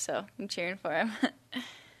it off. So I'm cheering for them.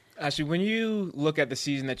 Actually, when you look at the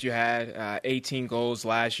season that you had, 18 goals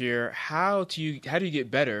last year, how do you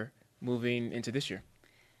get better moving into this year?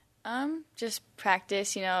 Just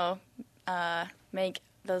practice. Make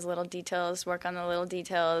those little details, work on the little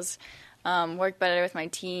details, work better with my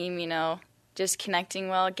team. Just connecting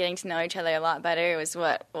well, getting to know each other a lot better was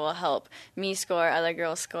what will help me score, other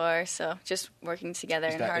girls score. So just working together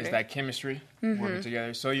and harder. Is that chemistry, working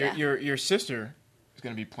together? So your sister is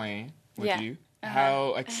going to be playing with you.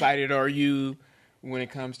 How excited are you when it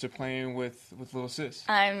comes to playing with little sis?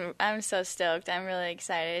 I'm so stoked. I'm really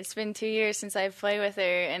excited. It's been 2 years since I've played with her,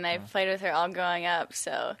 and I've played with her all growing up.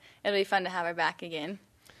 So it'll be fun to have her back again.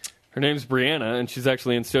 Her name's Brianna, and she's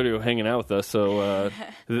actually in studio hanging out with us. So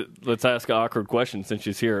let's ask an awkward question since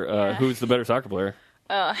she's here. Who's the better soccer player?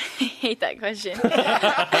 Oh, I hate that question.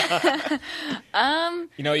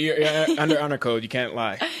 You're under honor code. You can't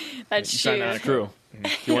lie. That's true. That's true.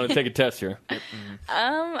 You want to take a test here?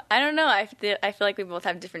 I don't know. I feel like we both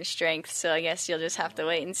have different strengths, so I guess you'll just have to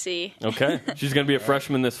wait and see. Okay. She's going to be a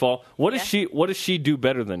freshman this fall. What does she do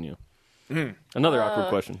better than you? Another awkward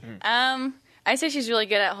question. I'd say she's really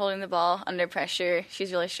good at holding the ball under pressure.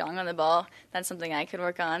 She's really strong on the ball. That's something I could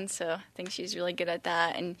work on, so I think she's really good at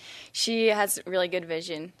that. And she has really good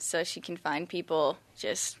vision, so she can find people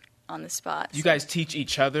just on the spot. Do you guys teach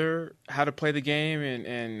each other how to play the game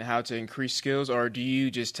and how to increase skills, or do you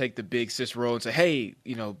just take the big sis role and say, hey,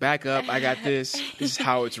 back up, I got this. This is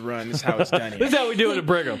how it's run. This is how it's done here. This is how we do it at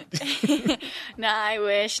Brigham. No, I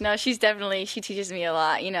wish. No, she teaches me a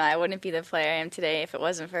lot. I wouldn't be the player I am today if it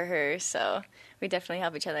wasn't for her, so we definitely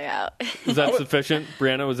help each other out. Is that sufficient?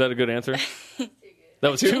 Brianna, was that a good answer? That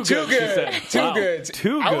was too good. Too good. Wow.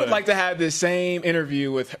 Too good. I would like to have the same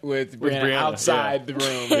interview with Brianna outside the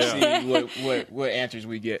room and see what answers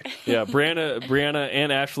we get. Yeah, Brianna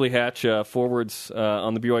and Ashley Hatch, forwards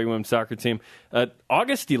on the BYU women's soccer team.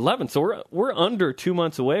 August 11th, so we're under 2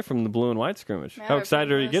 months away from the blue and white scrimmage. Yeah, how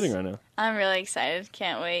excited are you getting right now? I'm really excited.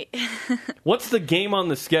 Can't wait. What's the game on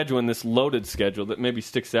the schedule, in this loaded schedule, that maybe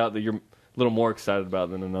sticks out that you're a little more excited about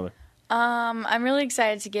than another? I'm really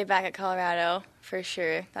excited to get back at Colorado for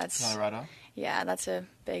sure. Colorado? Yeah, that's a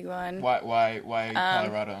big one. Why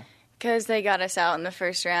Colorado? Because they got us out in the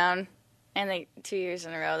first round, and 2 years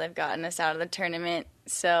in a row they've gotten us out of the tournament.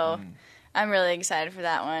 So I'm really excited for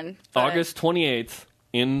that one. August 28th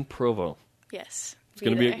in Provo. Yes. It's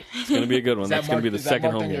going to be a good one. That's going to be the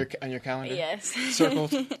second home game. On your calendar? Yes.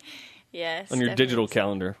 Circled? Yes. On your digital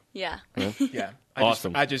calendar. Yeah. Yeah.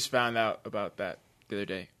 Awesome. I just found out about that the other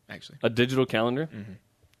day, actually. A digital calendar? Mm-hmm.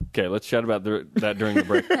 Okay, let's chat about that during the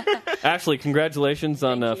break. Ashley, congratulations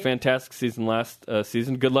on a fantastic season last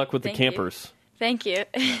season. Good luck with the campers. Thank you.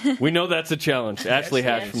 We know that's a challenge. Ashley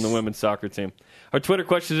Hatch from the women's soccer team. Our Twitter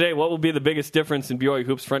question today, what will be the biggest difference in BYU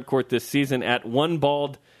Hoops front court this season? At one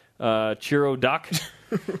bald Chiro Doc?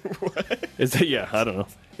 What? I don't know.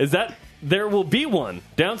 Is that there will be one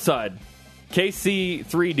downside?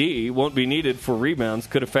 KC3D won't be needed for rebounds,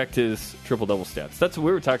 could affect his triple-double stats. That's what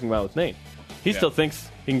we were talking about with Nate. He still thinks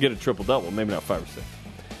he can get a triple-double, maybe not 5 or 6.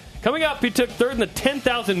 Coming up, he took third in the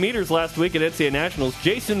 10,000 meters last week at NCAA Nationals.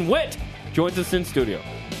 Jason Whitt joins us in studio.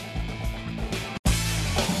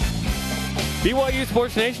 BYU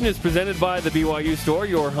Sports Nation is presented by the BYU Store,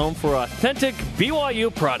 your home for authentic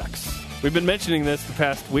BYU products. We've been mentioning this the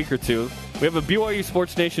past week or two. We have a BYU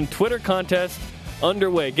Sports Nation Twitter contest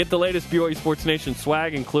underway. Get the latest BYU Sports Nation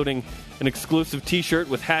swag, including an exclusive T-shirt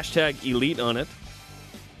with hashtag Elite on it.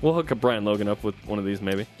 We'll hook up Brian Logan up with one of these,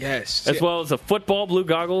 maybe. Yes. As well as a football, blue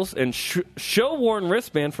goggles, and show-worn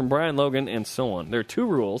wristband from Brian Logan, and so on. There are 2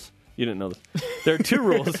 rules. You didn't know this. There are 2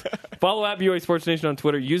 rules. Follow at BYU Sports Nation on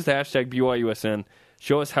Twitter. Use the hashtag BYUSN.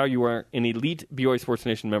 Show us how you are an elite BYU Sports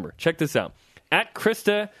Nation member. Check this out. At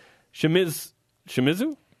Krista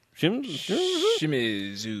Shimizu?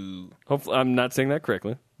 Hopefully, I'm not saying that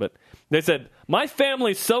correctly, but they said, my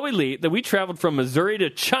family's so elite that we traveled from Missouri to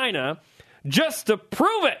China just to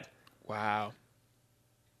prove it. Wow.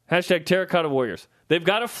 Hashtag Terracotta Warriors. They've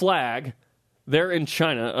got a flag there in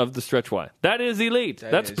China of the Stretch Y. That is elite.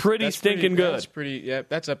 That's pretty stinking good. That's pretty. Yeah,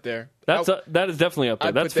 that's up there. That is definitely up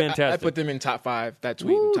there. That's fantastic. I put them in top 5. That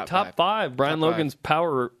tweet in top 5. Brian Logan's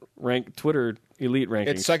power rank Twitter elite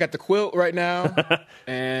rankings. So I got the quilt right now,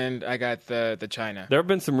 and I got the China. There have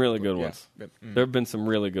been some really good ones. There have been some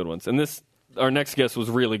really good ones. And our next guest was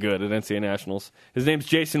really good at NCAA Nationals. His name's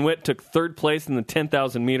Jason Whitt. Took 3rd place in the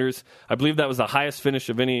 10,000 meters. I believe that was the highest finish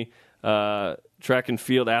of any track and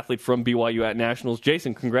field athlete from BYU at Nationals.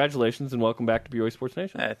 Jason, congratulations and welcome back to BYU Sports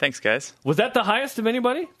Nation. Thanks, guys. Was that the highest of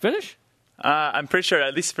anybody finish? I'm pretty sure,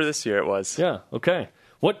 at least for this year, it was. Yeah, okay.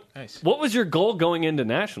 What was your goal going into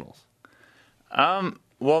Nationals?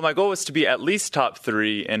 Well, my goal was to be at least top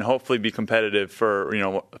 3 and hopefully be competitive for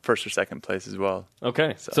first or second place as well.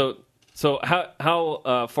 Okay, so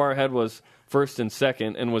how far ahead was first and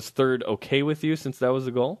second, and was third okay with you since that was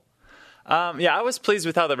the goal? Yeah, I was pleased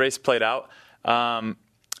with how the race played out. I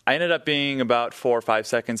ended up being about 4 or 5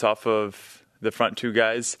 seconds off of the front 2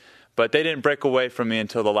 guys, but they didn't break away from me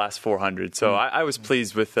until the last 400. So I was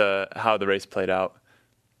pleased with how the race played out.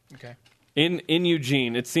 Okay. In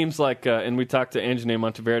Eugene, it seems like, and we talked to Anjanae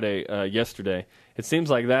Monteverde yesterday, it seems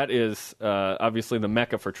like that is obviously the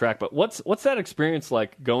mecca for track. But what's that experience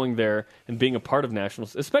like going there and being a part of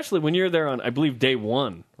Nationals, especially when you're there on, I believe, day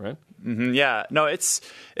 1, right? Mm-hmm, yeah. No, it's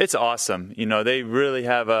awesome. They really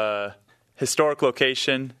have a historic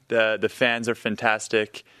location. The fans are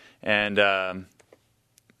fantastic. And,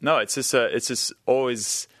 no, it's just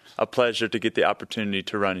always a pleasure to get the opportunity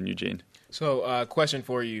to run in Eugene. So, question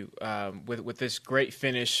for you: with this great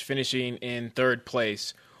finishing in third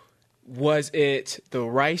place, was it the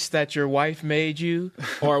rice that your wife made you,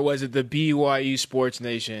 or was it the BYU Sports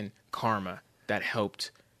Nation karma that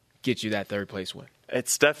helped get you that third place win?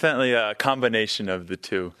 It's definitely a combination of the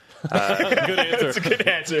two. Good answer. That's a good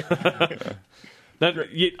answer.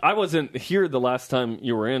 I wasn't here the last time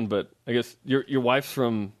you were in, but I guess your wife's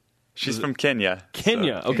from. She's from Kenya.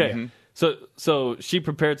 Kenya, so. okay. Mm-hmm. So she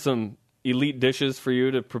prepared some elite dishes for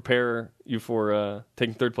you to prepare you for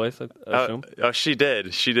taking third place, I assume? She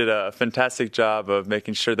did. She did a fantastic job of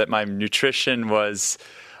making sure that my nutrition was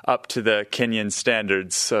up to the Kenyan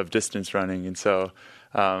standards of distance running. And so,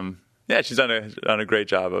 she's done a great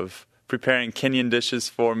job of preparing Kenyan dishes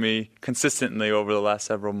for me consistently over the last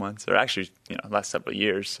several months, or actually, last several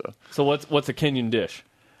years. So what's a Kenyan dish?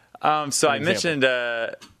 So I mentioned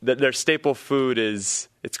that their staple food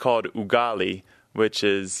it's called ugali, which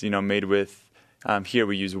is, made with, here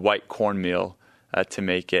we use white cornmeal to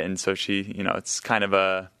make it. And so she, it's kind of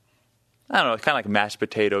kind of like mashed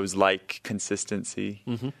potatoes-like consistency.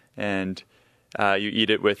 Mm-hmm. And you eat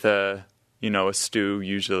it with a stew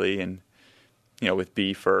usually, and, with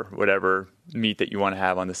beef or whatever meat that you want to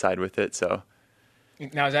have on the side with it. So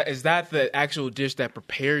now, is that the actual dish that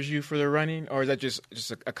prepares you for the running, or is that just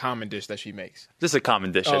a common dish that she makes? Just a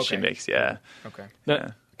common dish that she makes, yeah. Okay.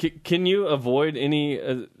 Now, can you avoid any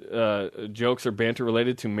jokes or banter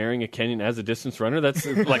related to marrying a Kenyan as a distance runner? That's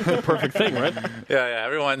like the perfect thing, right? Yeah.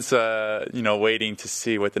 Everyone's waiting to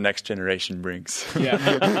see what the next generation brings.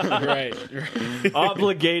 Yeah, right.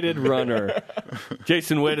 Obligated runner.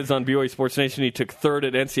 Jason Whitt is on BYU Sports Nation. He took third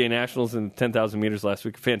at NCAA Nationals in 10,000 meters last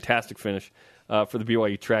week. Fantastic finish for the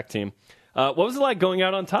BYU track team. What was it like going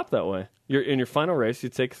out on top that way? In your final race,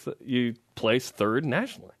 you placed third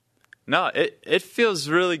nationally. No, it feels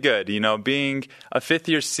really good. Being a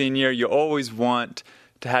fifth-year senior, you always want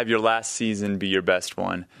to have your last season be your best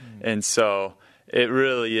one. And so it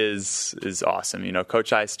really is awesome.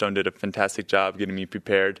 Coach Eyestone did a fantastic job getting me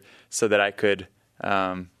prepared so that I could,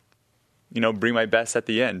 bring my best at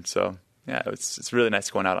the end. So, yeah, it's really nice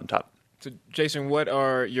going out on top. So, Jason, what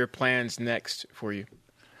are your plans next for you?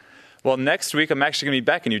 Well, next week I'm actually going to be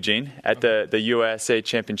back in Eugene at the USA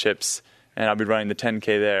Championships, and I'll be running the 10K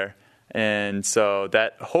there. And so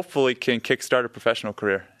that hopefully can kickstart a professional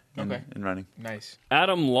career in running. Nice.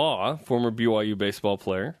 Adam Law, former BYU baseball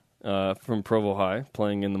player from Provo High,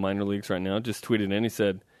 playing in the minor leagues right now, just tweeted in. He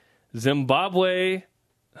said, Zimbabwe,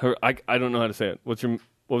 I don't know how to say it. What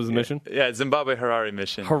was the mission? Yeah, Zimbabwe Harare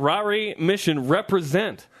mission. Harare mission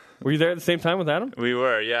represent. Were you there at the same time with Adam? We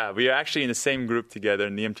were, yeah. We were actually in the same group together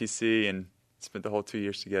in the MTC and spent the whole 2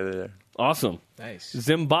 years together there. Awesome. Nice.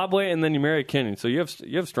 Zimbabwe, and then you marry Kenyan. So you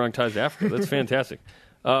have strong ties to Africa. That's fantastic.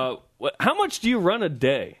 How much do you run a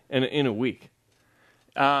day in a week?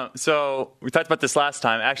 So we talked about this last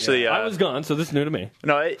time. Actually, I was gone, so this is new to me.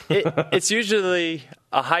 No, it's usually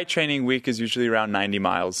a high training week is usually around 90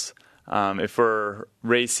 miles. If we're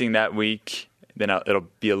racing that week, then it'll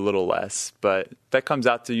be a little less. But that comes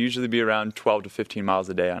out to usually be around 12 to 15 miles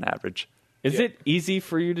a day on average. Is it easy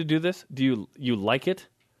for you to do this? Do you like it?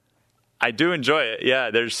 I do enjoy it,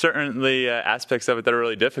 yeah. There's certainly aspects of it that are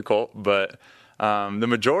really difficult, but the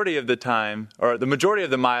majority of the time, or the majority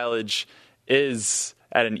of the mileage is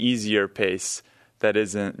at an easier pace that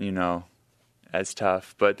isn't, as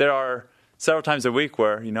tough. But there are several times a week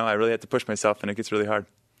where, I really have to push myself and it gets really hard.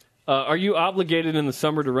 Are you obligated in the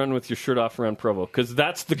summer to run with your shirt off around Provo? Because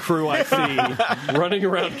that's the crew I see running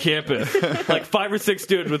around campus. Like 5 or 6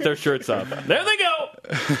 dudes with their shirts off. There they go!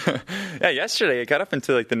 Yeah, yesterday it got up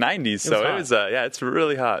into like the 90s, so it was it's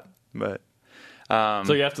really hot. But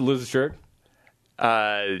so you have to lose a shirt?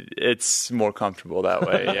 It's more comfortable that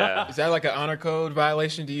way, yeah. Is that like an honor code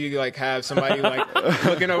violation? Do you like have somebody like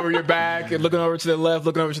looking over your back and looking over to the left,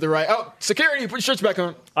 looking over to the right? Oh, security, put your shirts back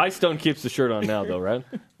on. Ice Stone keeps the shirt on now, though, right?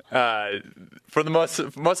 For the most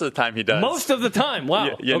of the time, he does. Most of the time,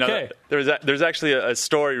 wow. Okay. There's actually a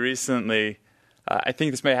story recently. I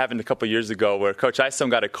think this may have happened a couple years ago, where Coach Ice Stone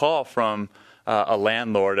got a call from a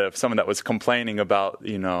landlord of someone that was complaining about,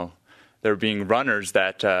 there being runners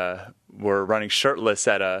that were running shirtless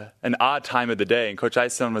at an odd time of the day. And Coach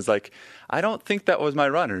Ice Stone was like, I don't think that was my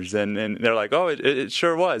runners. And they're like, oh, it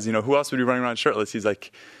sure was. Who else would be running around shirtless? He's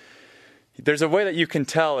like, there's a way that you can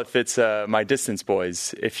tell if it's my distance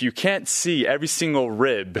boys. If you can't see every single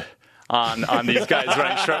rib on these guys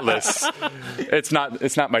running shirtless, it's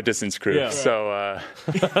not my distance crew. Yeah. So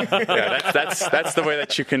that's the way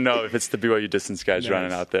that you can know if it's the BYU distance guys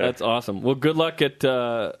running out there. That's awesome. Well, good luck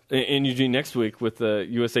in Eugene next week with the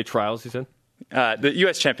USA Trials, you said? The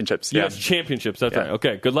U.S. Championships. U.S. Championships, that's right.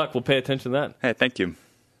 Okay, good luck. We'll pay attention to that. Hey, thank you.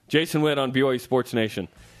 Jason Whitt on BYU Sports Nation.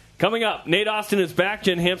 Coming up, Nate Austin is back.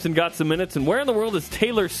 Jen Hampson got some minutes. And where in the world is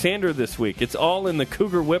Taylor Sander this week? It's all in the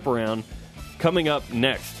Cougar Whip Around coming up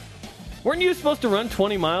next. Weren't you supposed to run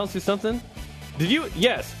 20 miles or something? Did you?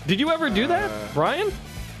 Yes. Did you ever do that, Brian?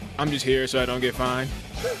 I'm just here so I don't get fined.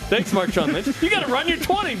 Thanks, Marshawn Lynch. You got to run your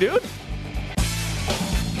 20, dude.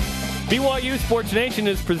 BYU Sports Nation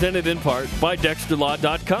is presented in part by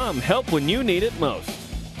DexterLaw.com. Help when you need it most.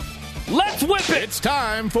 Let's whip it! It's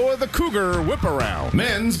time for the Cougar Whip Around.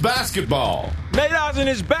 Men's basketball. Nate Austin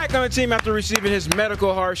is back on the team after receiving his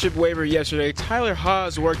medical hardship waiver yesterday. Tyler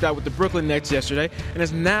Haws worked out with the Brooklyn Nets yesterday and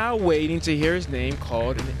is now waiting to hear his name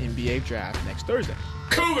called in the NBA draft next Thursday.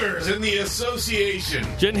 Cougars in the association.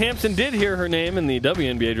 Jen Hampson did hear her name in the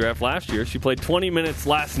WNBA draft last year. She played 20 minutes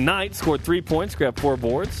last night, scored 3 points, grabbed 4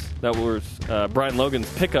 boards. That was Brian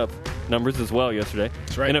Logan's pickup numbers as well yesterday.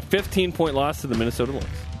 That's right. In a 15-point loss to the Minnesota Lynx.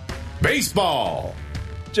 Baseball.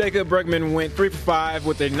 Jacob Bregman went 3 for 5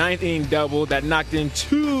 with a 9th-inning double that knocked in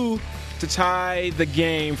 2 to tie the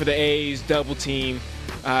game for the A's double team,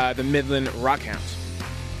 the Midland Rockhounds.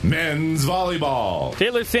 Men's volleyball.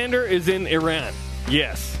 Taylor Sander is in Iran.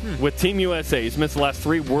 Yes, with Team USA. He's missed the last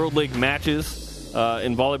 3 World League matches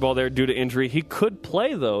in volleyball there due to injury. He could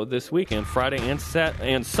play, though, this weekend, Friday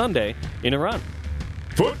and Sunday in Iran.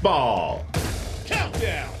 Football.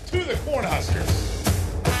 Countdown to the Cornhuskers.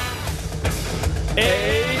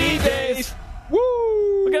 80 days.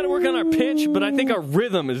 Woo! We got to work on our pitch, but I think our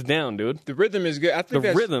rhythm is down, dude. The rhythm is good. I think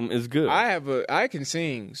the rhythm is good. I can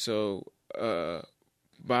sing, so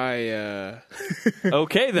by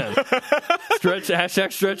okay then.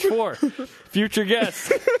 Stretch 4. Future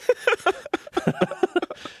guest.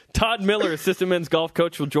 Todd Miller, assistant men's golf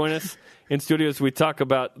coach, will join us in studio as we talk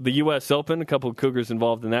about the U.S. Open. A couple of Cougars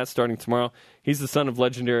involved in that starting tomorrow. He's the son of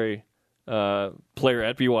legendary player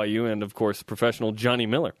at BYU and, of course, professional Johnny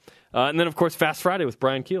Miller. And then, of course, Fast Friday with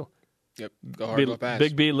Brian Keel. Yep, go hard, go fast.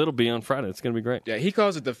 Big B, Little B on Friday. It's going to be great. Yeah, he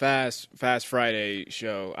calls it the Fast Friday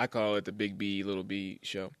show. I call it the Big B, Little B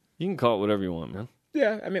show. You can call it whatever you want, man.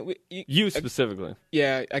 Yeah, I mean, you specifically.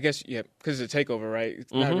 Yeah, I guess, yeah, because it's a takeover, right?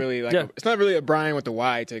 It's not really like it's not really a Brian with the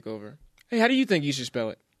Y takeover. Hey, how do you think you should spell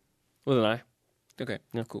it? With an I. Okay,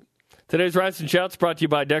 yeah, cool. Today's Rise and Shouts brought to you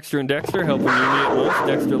by Dexter and Dexter, helping you need it most.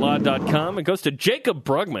 DexterLaw.com. It goes to Jacob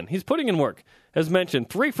Brugman. He's putting in work. As mentioned,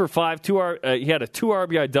 3 for 5. He had a 2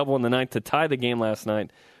 RBI double in the ninth to tie the game last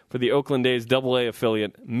night for the Oakland A's AA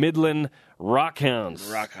affiliate, Midland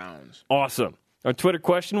Rockhounds. Awesome. Our Twitter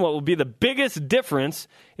question, what will be the biggest difference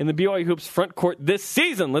in the BYU Hoops front court this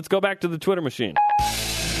season? Let's go back to the Twitter machine.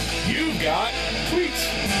 You've got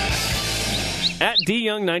tweets. At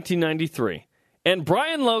DYoung1993. And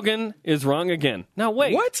Brian Logan is wrong again. Now,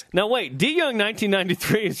 wait. What? Now, wait.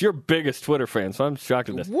 DYoung1993 is your biggest Twitter fan, so I'm shocked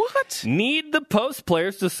at this. What? Need the post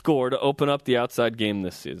players to score to open up the outside game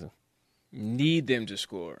this season. Need them to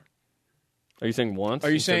score. Are you saying once? Are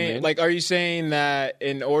you saying that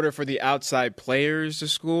in order for the outside players to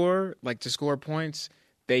score, like to score points,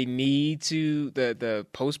 they need to the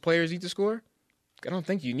post players need to score? I don't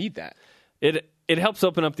think you need that. It helps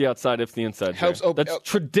open up the outside if the inside helps. That's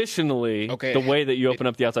traditionally the way that you open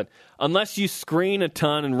up the outside, unless you screen a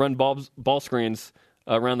ton and run ball screens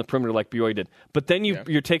around the perimeter like BYU did. But then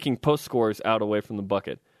you're taking post scores out away from the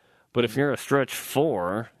bucket. But if you're a stretch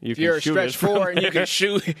 4, you can shoot it from there. And you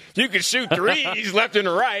can shoot threes left and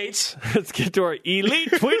right. Let's get to our elite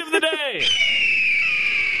tweet of the day.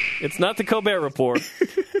 It's not the Colbert Report.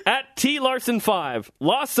 At T Larson 5,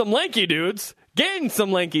 lost some lanky dudes. Gain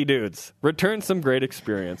some lanky dudes. Return some great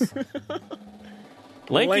experience.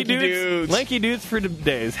 Lanky dudes for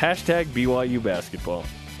days. Hashtag BYU basketball.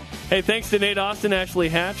 Hey, thanks to Nate Austin, Ashley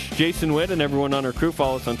Hatch, Jason Whitt, and everyone on our crew.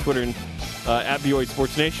 Follow us on Twitter and at BYU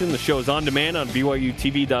Sports Nation. The show is on demand on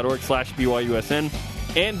BYUtv.org/BYUSN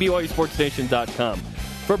and BYUSportsNation.com.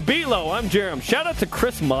 For B-Lo, I'm Jerem. Shout out to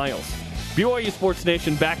Chris Miles. BYU Sports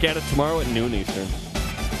Nation back at it tomorrow at noon Eastern.